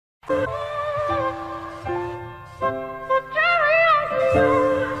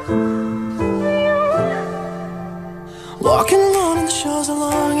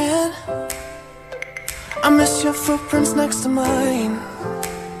footprints next to mine,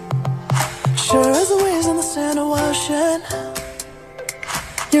 sure as the waves on the sand are washing.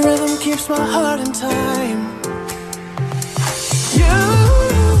 Your rhythm keeps my heart in time. You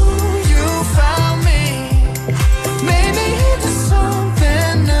found me, made me into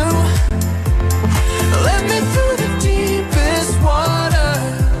something new. Led me through the deepest water.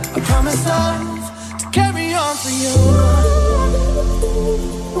 I promise love to carry on for you.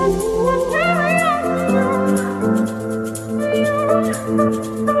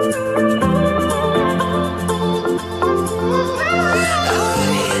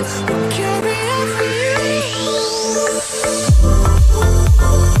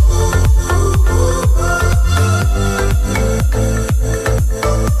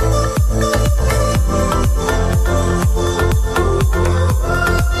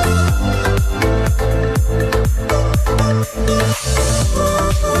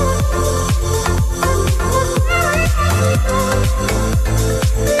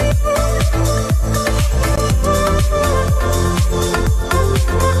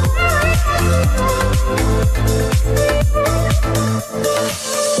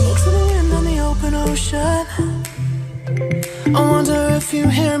 I wonder if you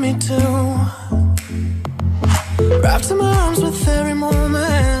hear me too. Wrapped in my arms with every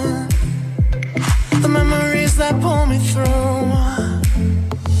moment, the memories that pull me through.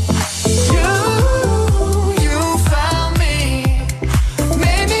 You found me,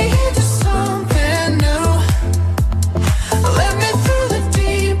 made me into something new. Led me through the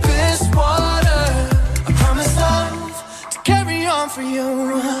deepest water. I promise love to carry on for you.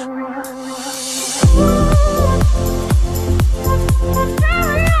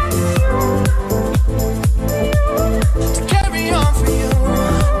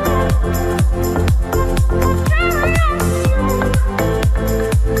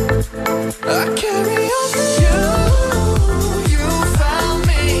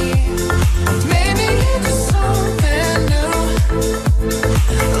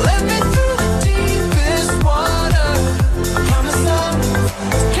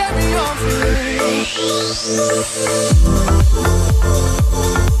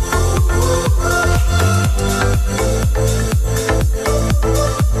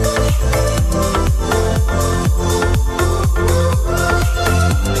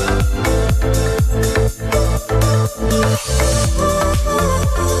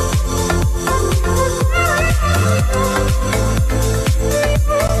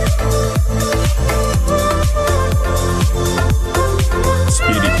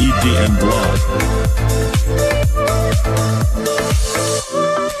 EDM blog.